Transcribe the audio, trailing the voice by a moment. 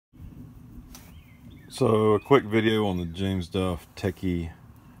So a quick video on the James Duff Techie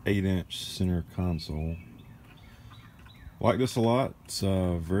 8-inch center console. Like this a lot. It's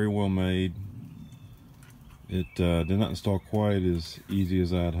very well made. It did not install quite as easy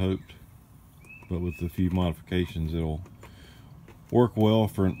as I had hoped, but with a few modifications it'll work well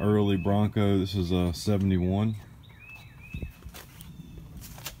for an early Bronco. This is a 71.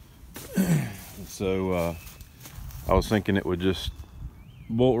 So I was thinking it would just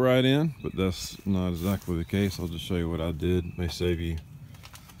bolt right in, but that's not exactly the case. I'll just show you what I did. May save you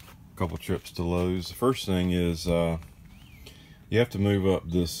a couple trips to Lowe's. The first thing is you have to move up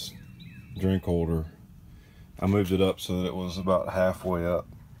this drink holder. I moved it up so that it was about halfway up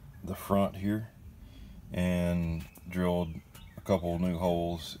the front here, and drilled a couple new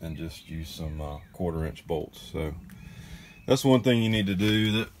holes and just used some 1/4-inch bolts. So that's one thing you need to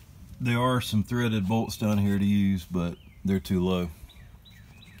do. That there are some threaded bolts down here to use, but they're too low,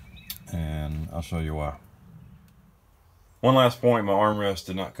 and I'll show you why. One last point, my armrest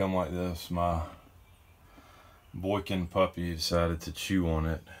did not come like this. My Boykin puppy decided to chew on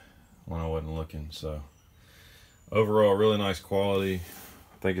it when I wasn't looking. So overall, really nice quality.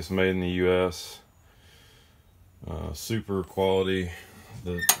 I think it's made in the US. Super quality.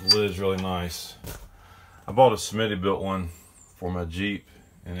 The lid's really nice. I bought a Smitty built one for my Jeep,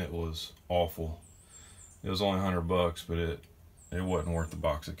 and it was awful. It was only $100, but it wasn't worth the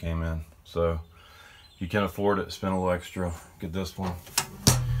box it came in. So if you can afford it, spend a little extra, get this one.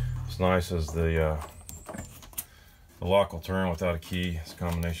 It's nice as the lock will turn without a key. It's a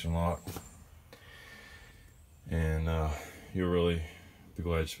combination lock, and you'll really be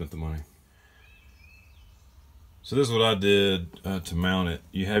glad you spent the money. So this is what I did to mount it.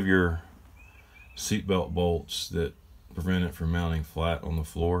 You have your seatbelt bolts that prevent it from mounting flat on the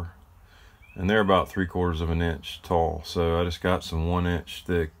floor, and they're about 3/4 of an inch tall. So I just got some 1-inch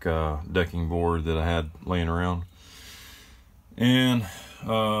thick decking board that I had laying around, and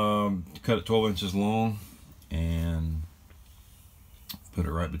cut it 12 inches long and put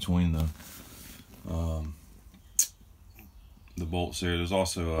it right between the bolts there. There's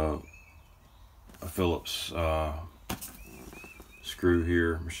also a Phillips screw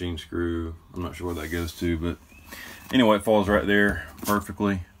here, machine screw. I'm not sure where that goes to, but anyway, it falls right there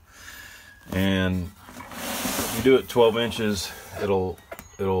perfectly. And if you do it 12 inches, it'll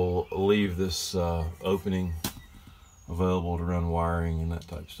leave this opening available to run wiring and that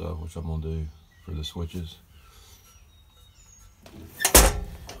type of stuff, which I'm gonna do for the switches.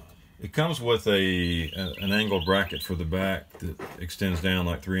 It comes with an angled bracket for the back that extends down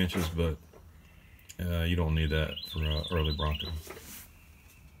like 3 inches, but you don't need that for an early Bronco.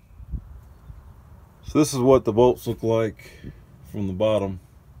 So this is what the bolts look like from the bottom.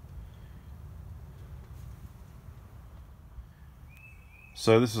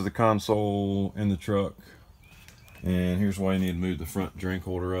 So this is the console in the truck, and here's why you need to move the front drink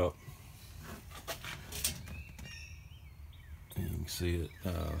holder up. And you can see it.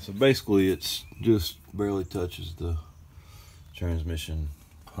 So basically it's just barely touches the transmission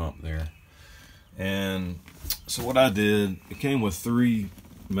hump there. And so what I did, it came with 3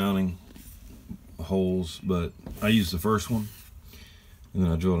 mounting holes, but I used the first one, and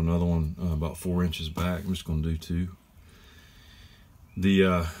then I drilled another one about 4 inches back. I'm just going to do 2.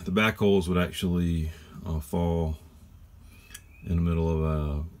 The back holes would actually fall in the middle of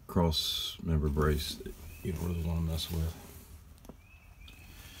a cross member brace that you don't really want to mess with.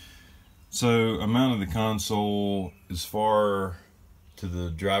 So I mounted the console as far to the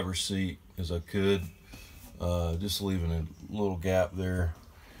driver's seat as I could, just leaving a little gap there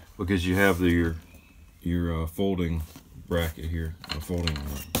because you have your folding bracket here, a folding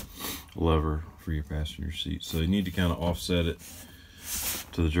lever for your passenger seat. So you need to kind of offset it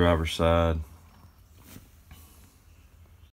to the driver's side.